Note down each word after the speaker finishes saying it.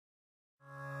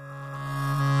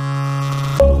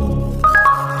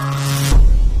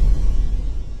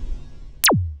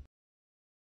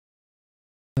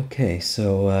Okay,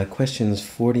 so questions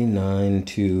 49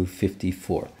 to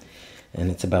 54, and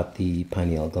it's about the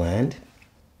pineal gland.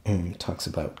 It talks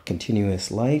about continuous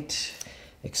light,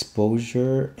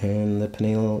 exposure, and the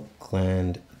pineal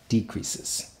gland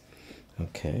decreases.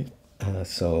 Okay,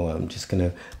 so I'm just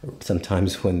gonna,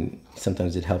 sometimes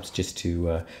it helps just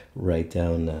to write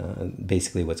down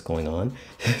basically what's going on.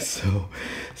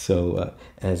 so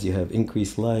as you have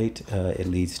increased light, it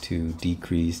leads to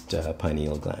decreased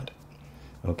pineal gland.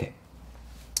 Okay.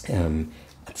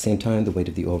 At the same time, the weight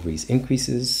of the ovaries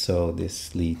increases, so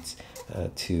this leads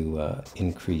to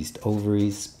increased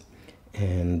ovaries,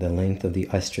 and the length of the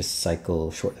estrus cycle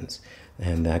shortens,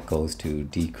 and that goes to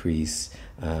decrease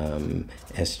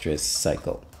estrus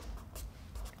cycle.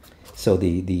 So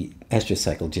the estrus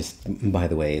cycle, just by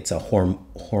the way, it's a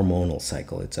hormonal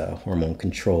cycle. It's a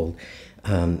hormone-controlled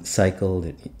cycle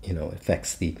that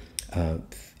affects the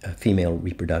female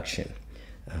reproduction.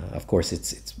 Of course,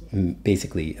 it's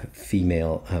basically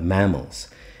female mammals,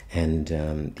 and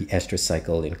the estrus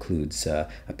cycle includes a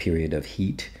period of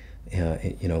heat.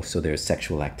 So there's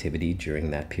sexual activity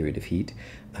during that period of heat.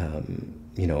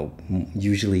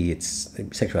 Usually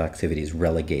sexual activity is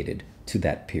relegated to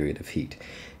that period of heat,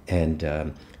 and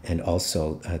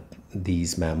also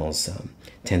these mammals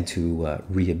tend to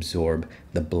reabsorb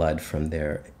the blood from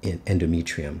their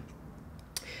endometrium,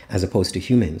 as opposed to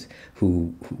humans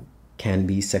who can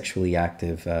be sexually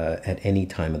active at any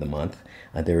time of the month.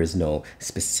 There is no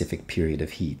specific period of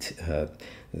heat.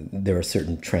 There are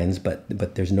certain trends, but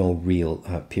there's no real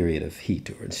period of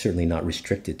heat, or certainly not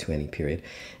restricted to any period.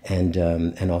 And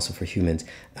also for humans,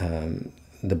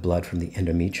 the blood from the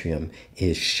endometrium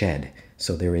is shed,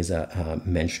 so there is a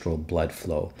menstrual blood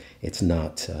flow. It's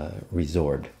not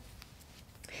resorbed.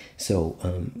 So,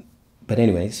 but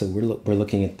anyway, so we're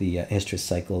looking at the estrus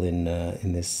cycle in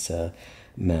this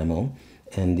mammal,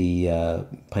 and the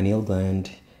pineal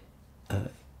gland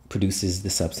produces the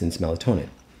substance melatonin.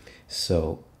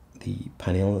 So the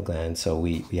pineal gland, so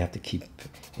we have to keep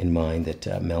in mind that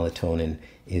melatonin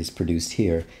is produced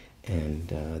here, and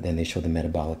then they show the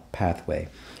metabolic pathway,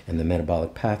 and the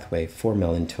metabolic pathway for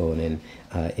melatonin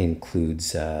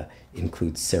includes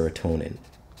serotonin.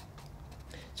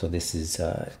 So this is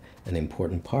an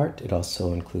important part. It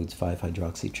also includes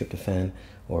 5-hydroxytryptophan,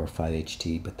 or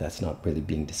 5-HT, but that's not really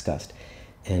being discussed.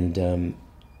 And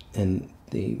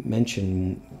they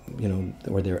mention,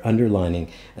 or they're underlining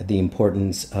the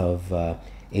importance of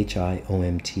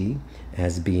HIOMT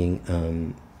as being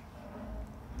an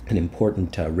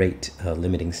important rate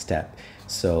limiting step.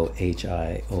 So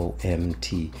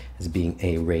HIOMT as being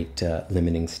a rate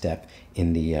limiting step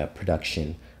in the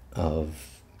production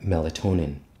of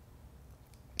melatonin.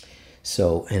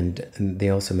 So, and they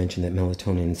also mention that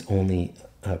melatonin is only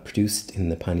produced in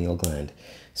the pineal gland.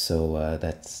 So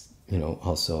that's,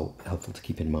 also helpful to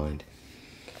keep in mind.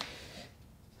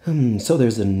 So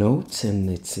there's a note, and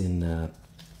it's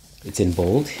in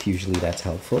bold. Usually that's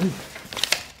helpful.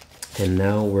 And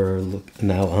now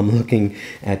I'm looking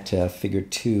at figure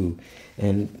 2,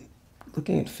 and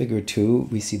looking at figure 2,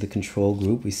 we see the control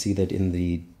group. We see that in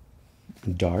the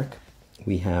dark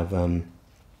we have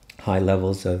high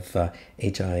levels of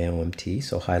HIOMT,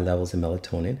 so high levels of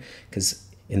melatonin, because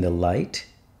in the light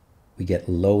we get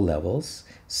low levels,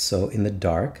 so in the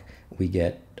dark we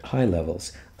get high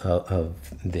levels of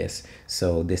this.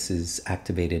 So this is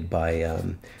activated by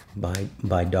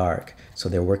dark, so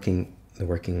they're working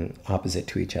opposite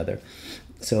to each other.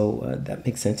 So that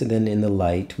makes sense. And then in the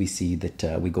light we see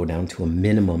that we go down to a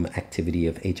minimum activity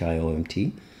of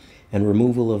HIOMT, and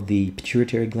removal of the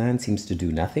pituitary gland seems to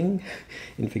do nothing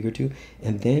in figure 2.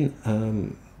 And then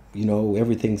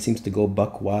everything seems to go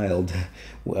buck wild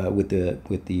with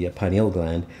the pineal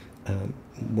gland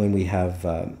when we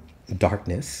have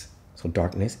darkness. So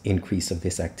darkness, increase of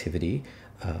this activity,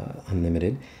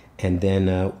 unlimited. And then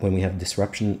when we have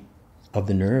disruption of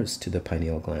the nerves to the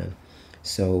pineal gland.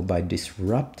 So by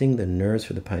disrupting the nerves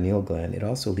for the pineal gland, it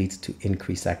also leads to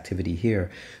increased activity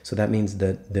here. So that means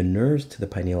that the nerves to the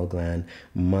pineal gland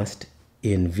must,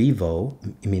 in vivo,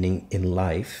 meaning in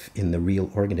life, in the real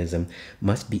organism,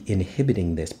 must be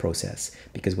inhibiting this process,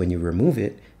 because when you remove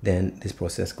it, then this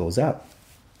process goes up.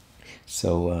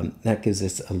 So that gives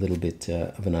us a little bit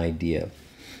of an idea.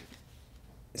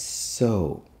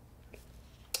 So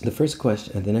the first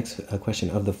question, the next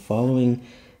question, of the following,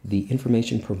 the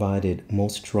information provided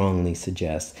most strongly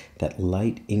suggests that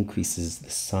light increases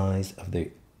the size of the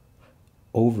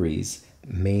ovaries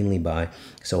mainly by,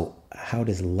 so how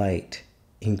does light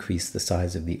increase the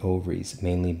size of the ovaries?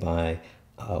 Mainly by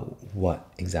What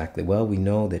exactly? Well, we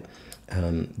know that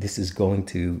this is going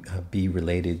to be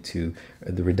related to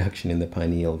the reduction in the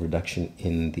pineal, reduction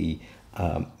in the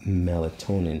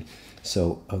melatonin.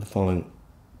 So, of the following,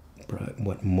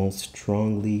 what most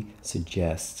strongly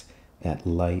suggests that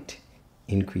light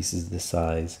increases the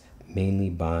size mainly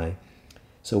by,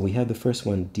 so we have the first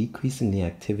one, decreasing the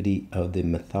activity of the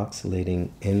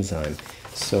methoxylating enzyme.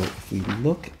 So if we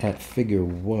look at figure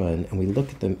 1 and we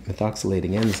look at the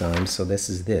methoxylating enzyme, so this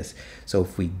is this. So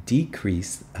if we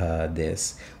decrease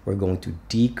this, we're going to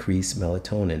decrease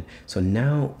melatonin. So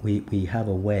now we have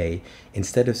a way,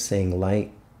 instead of saying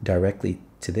light directly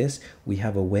to this, we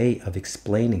have a way of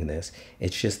explaining this.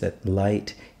 It's just that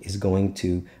light is going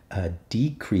to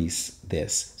decrease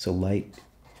this. So light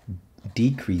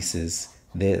decreases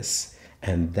this,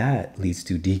 and that leads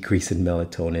to decrease in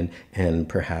melatonin, and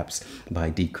perhaps by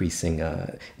decreasing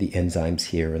the enzymes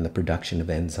here and the production of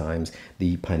enzymes,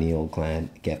 the pineal gland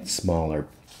gets smaller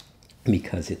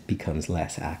because it becomes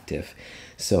less active.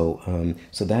 So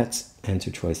so that's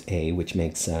answer choice A, which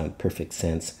makes perfect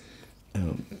sense,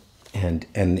 and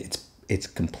it's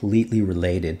completely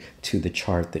related to the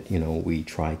chart that we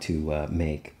try to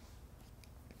make.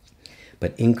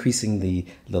 But increasing the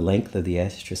length of the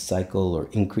estrus cycle or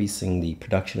increasing the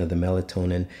production of the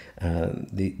melatonin,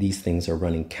 these things are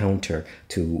running counter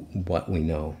to what we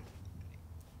know.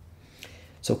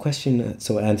 So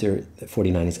answer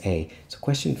 49 is A. So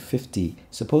question 50,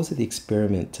 suppose that the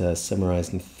experiment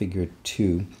summarized in figure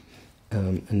 2,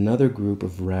 another group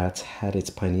of rats had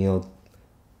its pineal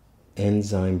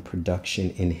enzyme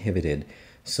production inhibited.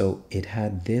 So it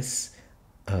had this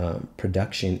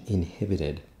production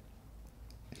inhibited.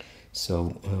 So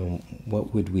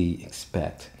what would we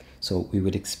expect? So we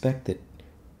would expect that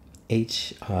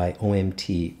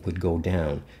HIOMT would go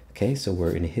down. Okay, so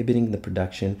we're inhibiting the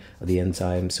production of the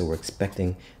enzyme, so we're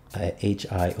expecting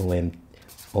HIOMT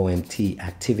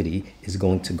activity is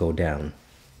going to go down.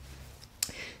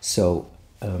 So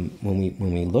when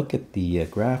we look at the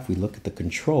graph, we look at the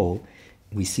control,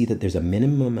 we see that there's a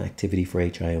minimum activity for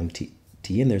HIOMT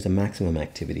and there's a maximum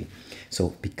activity.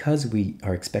 So because we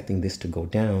are expecting this to go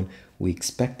down, we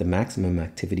expect the maximum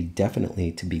activity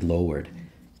definitely to be lowered.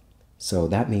 So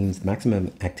that means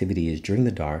maximum activity is during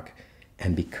the dark,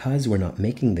 and because we're not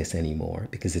making this anymore,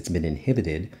 because it's been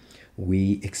inhibited,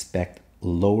 we expect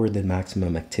lower than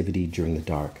maximum activity during the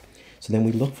dark. So then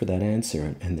we look for that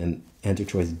answer, and then answer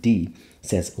choice D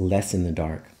says less in the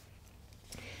dark.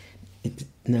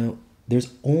 Now,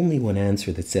 there's only one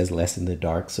answer that says less in the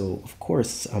dark, so of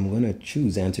course I'm going to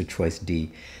choose answer choice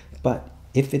D. But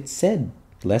if it said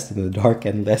less in the dark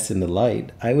and less in the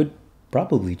light, I would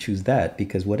probably choose that,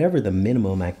 because whatever the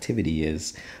minimum activity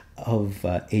is of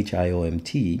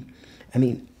HIOMT, I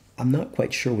mean, I'm not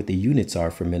quite sure what the units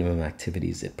are for minimum activity.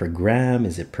 Is it per gram?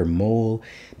 Is it per mole?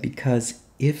 Because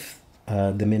if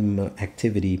the minimum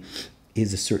activity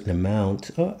is a certain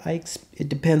amount, it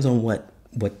depends on what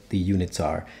the units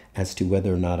are as to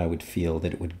whether or not I would feel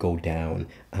that it would go down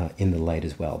in the light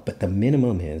as well. But the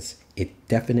minimum is, it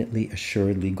definitely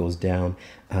assuredly goes down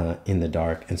in the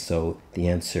dark, and so the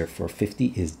answer for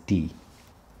 50 is D.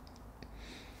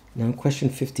 Now question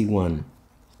 51,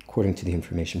 according to the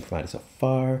information provided so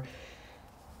far,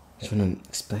 just want an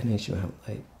explanation of how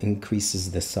light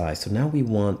increases the size. So now we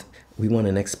want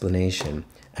an explanation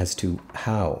as to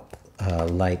how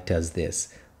light does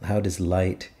this. How does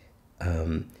light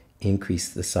increase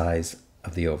the size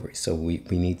of the ovary? So we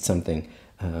need something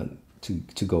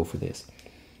to go for this.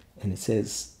 And it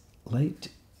says light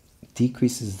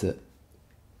decreases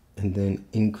and then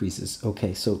increases.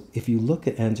 Okay, so if you look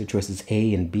at answer choices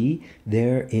A and B,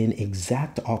 they're in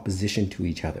exact opposition to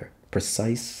each other,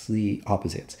 precisely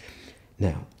opposites.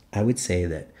 Now, I would say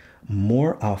that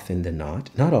more often than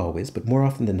not always, but more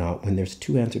often than not, when there's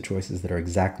two answer choices that are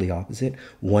exactly opposite,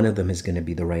 one of them is going to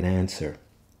be the right answer.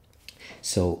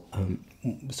 So,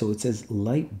 so it says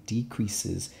light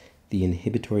decreases the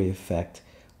inhibitory effect.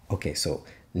 Okay, so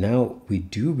now we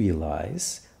do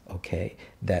realize, okay,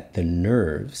 that the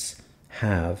nerves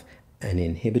have an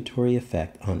inhibitory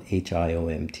effect on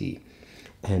HIOMT.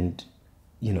 And,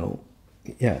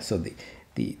 yeah, so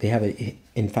they have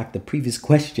in fact, the previous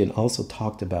question also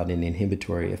talked about an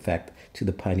inhibitory effect to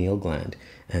the pineal gland,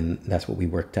 and that's what we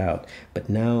worked out. But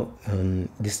now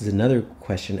this is another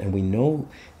question, and we know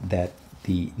that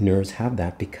the nerves have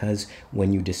that because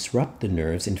when you disrupt the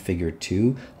nerves in figure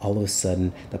 2, all of a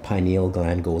sudden the pineal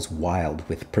gland goes wild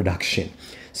with production.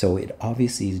 So it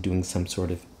obviously is doing some sort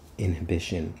of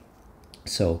inhibition.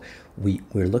 So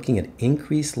we're looking at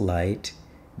increased light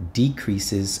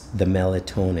decreases the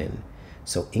melatonin.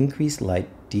 So increased light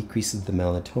decreases the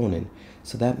melatonin.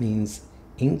 So that means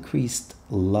increased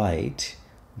light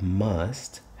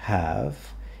must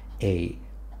have a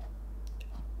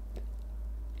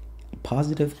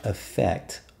positive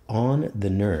effect on the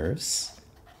nerves,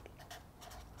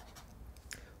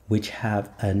 which have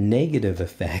a negative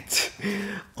effect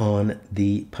on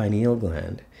the pineal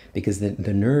gland, because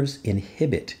the nerves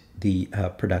inhibit the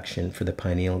production for the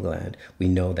pineal gland. We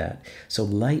know that. So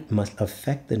light must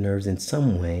affect the nerves in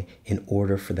some way in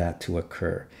order for that to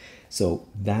occur. So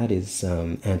that is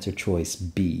answer choice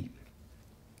B.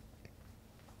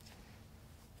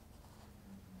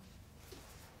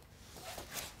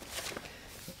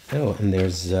 Oh, and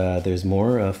there's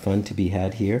more fun to be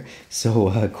had here.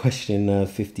 So question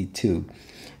 52.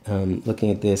 Looking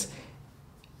at this,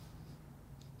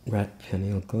 rat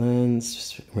pineal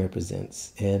glands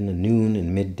represents N, noon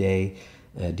and midday.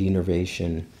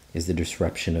 Denervation is the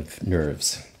disruption of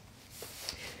nerves.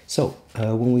 So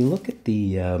when we look at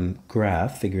the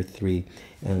graph, figure 3,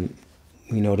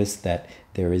 we notice that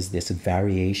there is this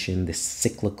variation, this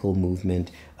cyclical movement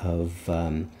of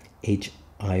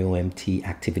HIOMT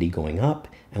activity going up,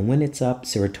 and when it's up,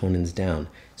 serotonin's down.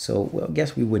 So well, I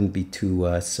guess we wouldn't be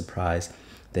too surprised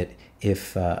that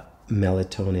if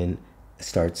melatonin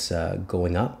starts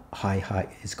going up, high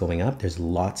is going up, there's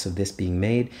lots of this being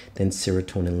made, then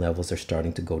serotonin levels are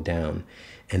starting to go down.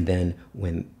 And then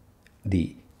when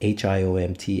the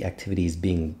HIOMT activity is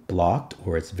being blocked,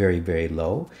 or it's very, very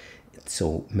low,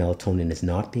 so melatonin is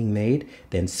not being made,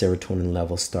 then serotonin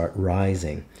levels start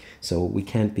rising. So we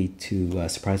can't be too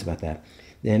surprised about that.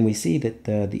 Then we see that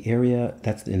the area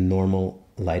that's in normal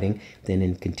lighting, then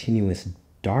in continuous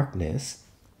darkness,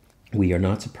 we are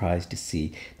not surprised to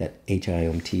see that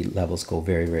HIOMT levels go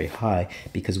very, very high,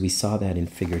 because we saw that in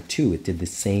figure 2. It did the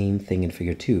same thing in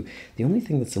figure 2. The only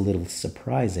thing that's a little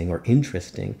surprising or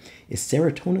interesting is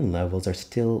serotonin levels are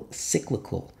still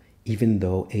cyclical, even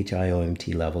though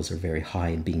HIOMT levels are very high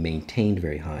and being maintained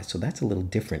very high. So that's a little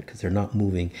different, because they're not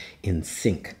moving in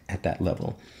sync at that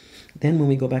level. Then when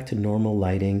we go back to normal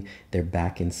lighting, they're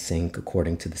back in sync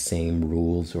according to the same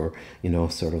rules or,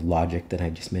 sort of logic that I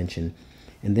just mentioned.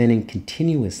 And then in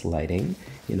continuous lighting,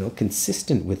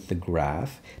 consistent with the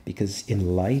graph, because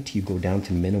in light you go down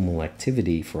to minimal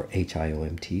activity for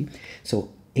HIOMT.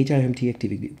 So HIOMT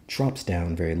activity drops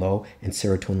down very low and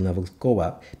serotonin levels go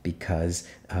up because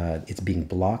it's being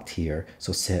blocked here.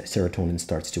 So serotonin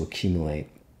starts to accumulate.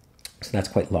 So that's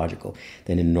quite logical.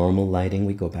 Then in normal lighting,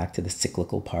 we go back to the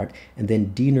cyclical part. And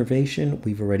then denervation,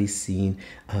 we've already seen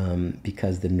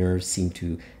because the nerves seem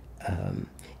to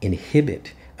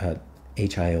inhibit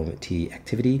HIOMT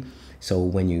activity. So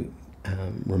when you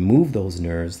remove those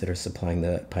nerves that are supplying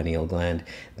the pineal gland,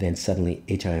 then suddenly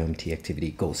HIOMT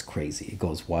activity goes crazy. It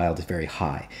goes wild. It's very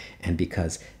high. And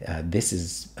because this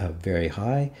is very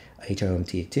high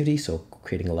HIOMT activity, so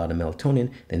creating a lot of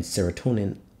melatonin, then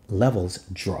serotonin levels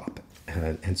drop.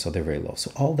 And so they're very low.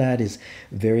 So all that is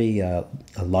very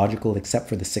logical, except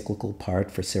for the cyclical part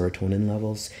for serotonin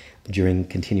levels during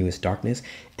continuous darkness.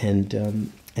 And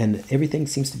everything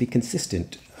seems to be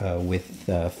consistent with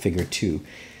figure 2.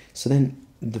 So then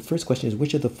the first question is,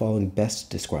 which of the following best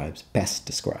describes,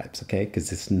 okay?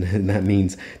 Because that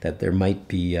means that there might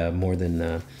be more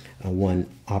than one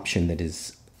option that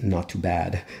is not too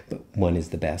bad, but one is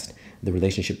the best. The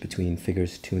relationship between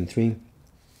figures 2 and 3.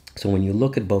 So when you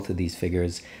look at both of these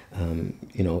figures,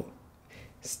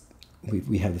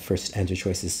 we have the first answer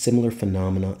choice is similar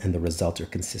phenomena and the results are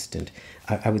consistent.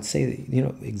 I would say,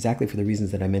 exactly for the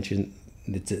reasons that I mentioned,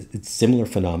 it's similar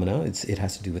phenomena. It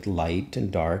has to do with light and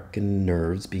dark and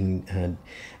nerves being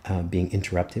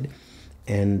interrupted,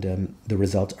 and the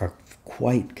results are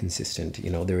quite consistent.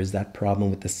 There is that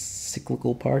problem with the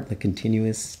cyclical part, the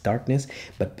continuous darkness,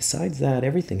 but besides that,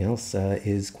 everything else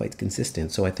is quite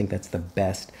consistent. So I think that's the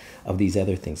best of these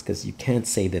other things, because you can't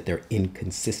say that they're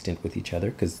inconsistent with each other,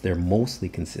 because they're mostly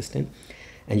consistent,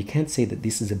 and you can't say that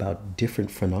this is about different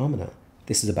phenomena.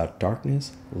 This is about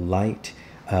darkness, light,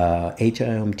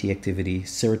 HIOMT activity,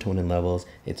 serotonin levels.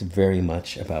 It's very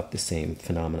much about the same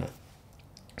phenomena.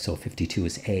 So 52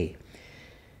 is A.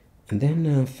 And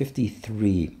then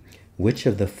 53, which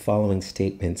of the following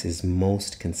statements is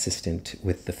most consistent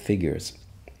with the figures?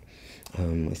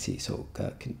 Let's see, so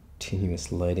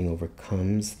continuous lighting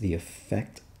overcomes the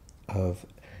effect of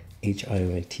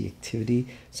HIOMT activity.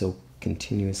 So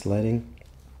continuous lighting,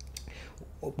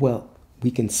 well,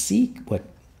 we can see what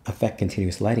effect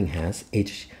continuous lighting has.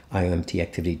 HIOMT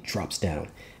activity drops down.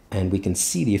 And we can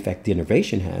see the effect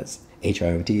denervation has.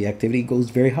 HIOMT activity goes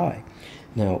very high.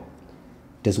 Now,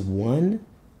 does one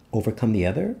overcome the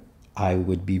other, I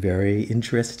would be very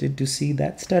interested to see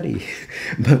that study,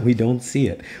 but we don't see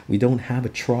it. We don't have a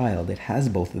trial that has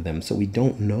both of them, so we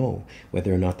don't know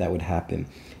whether or not that would happen.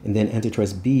 And then answer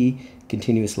choice B,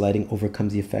 continuous lighting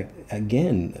overcomes the effect.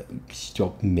 Again,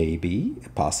 so maybe,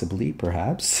 possibly,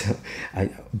 perhaps,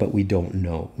 but we don't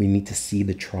know. We need to see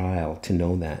the trial to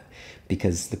know that,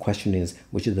 because the question is,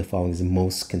 which of the following is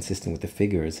most consistent with the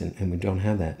figures, and we don't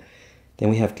have that. Then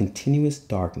we have continuous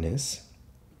darkness.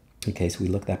 Okay, so we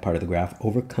look at that part of the graph,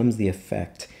 overcomes the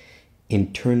effect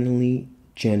internally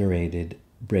generated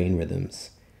brain rhythms.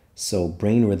 So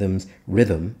brain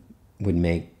rhythm would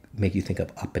make you think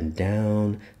of up and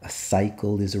down, a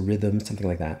cycle is a rhythm, something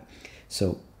like that.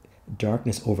 So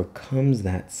darkness overcomes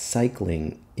that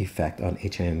cycling effect on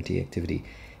HIMT activity.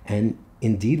 And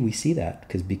indeed we see that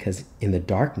because in the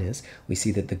darkness, we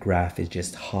see that the graph is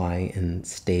just high and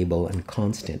stable and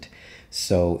constant.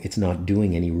 So it's not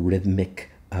doing any rhythmic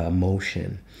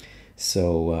motion,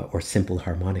 so or simple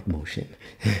harmonic motion.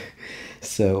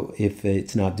 So if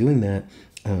it's not doing that,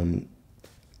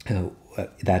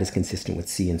 that is consistent with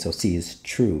C, and so C is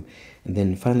true. And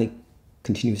then finally,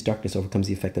 continuous darkness overcomes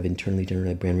the effect of internally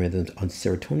generated brain rhythms on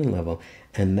serotonin level,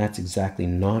 and that's exactly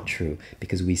not true,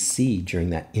 because we see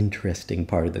during that interesting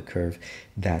part of the curve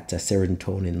that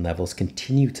serotonin levels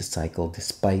continue to cycle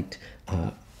despite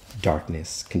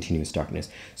darkness, continuous darkness.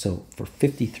 So for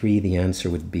 53, the answer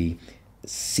would be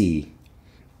C.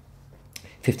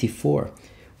 54,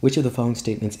 which of the following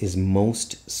statements is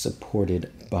most supported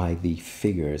by the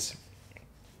figures?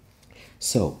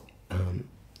 So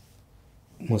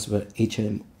most of it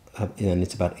and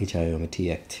it's about HIMT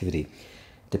activity,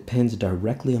 depends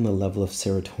directly on the level of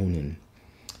serotonin.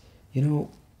 You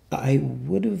know, I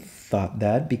would have thought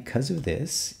that because of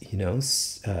this,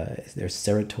 there's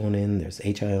serotonin, there's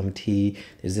HIMT,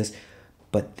 there's this.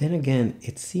 But then again,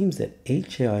 it seems that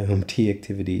HIMT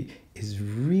activity is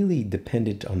really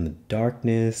dependent on the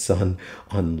darkness, on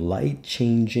light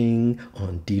changing,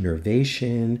 on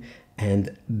denervation.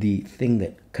 And the thing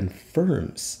that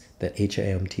confirms that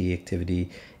HIMT activity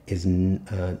is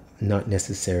not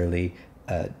necessarily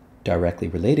directly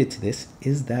related to this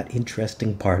is that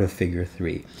interesting part of figure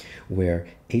 3, where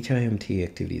HIMT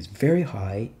activity is very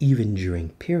high even during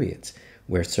periods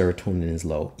where serotonin is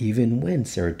low, even when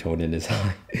serotonin is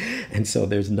high. And so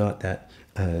there's not that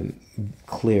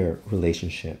clear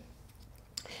relationship.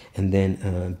 And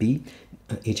then B,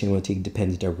 HIMT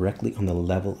depends directly on the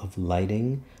level of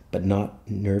lighting, but not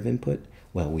nerve input.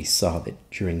 Well, we saw that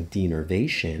during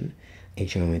denervation,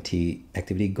 HIMT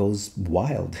activity goes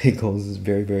wild. It goes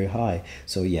very, very high.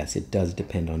 So yes, it does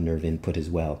depend on nerve input as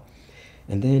well.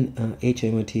 And then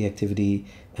HIMT activity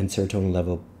and serotonin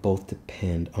level both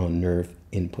depend on nerve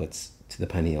inputs to the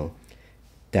pineal.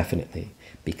 Definitely,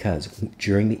 because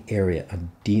during the area of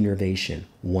denervation,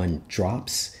 one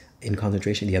drops in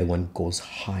concentration, the other one goes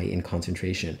high in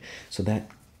concentration. So that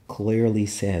clearly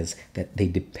says that they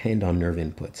depend on nerve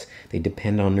inputs. They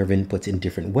depend on nerve inputs in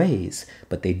different ways,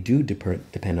 but they do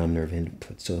depend on nerve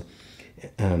inputs. So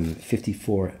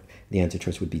 54, the answer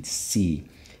choice would be C.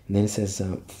 And then it says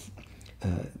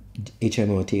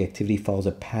HIMT activity follows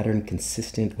a pattern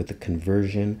consistent with the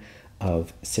conversion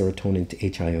of serotonin to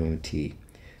HIMT.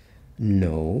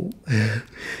 No,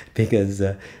 because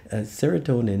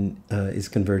serotonin is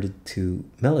converted to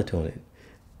melatonin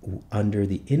under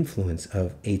the influence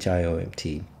of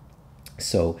HIMT.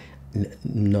 So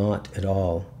not at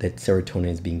all that serotonin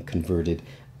is being converted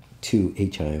to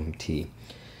HIMT.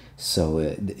 So,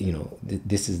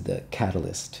 this is the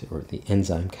catalyst, or the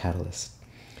enzyme catalyst.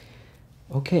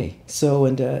 Okay, so,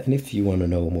 and if you want to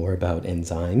know more about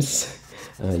enzymes,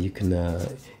 you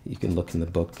can look in the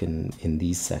book in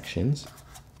these sections.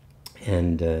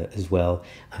 And as well,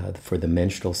 for the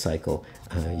menstrual cycle,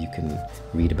 you can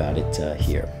read about it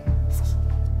here.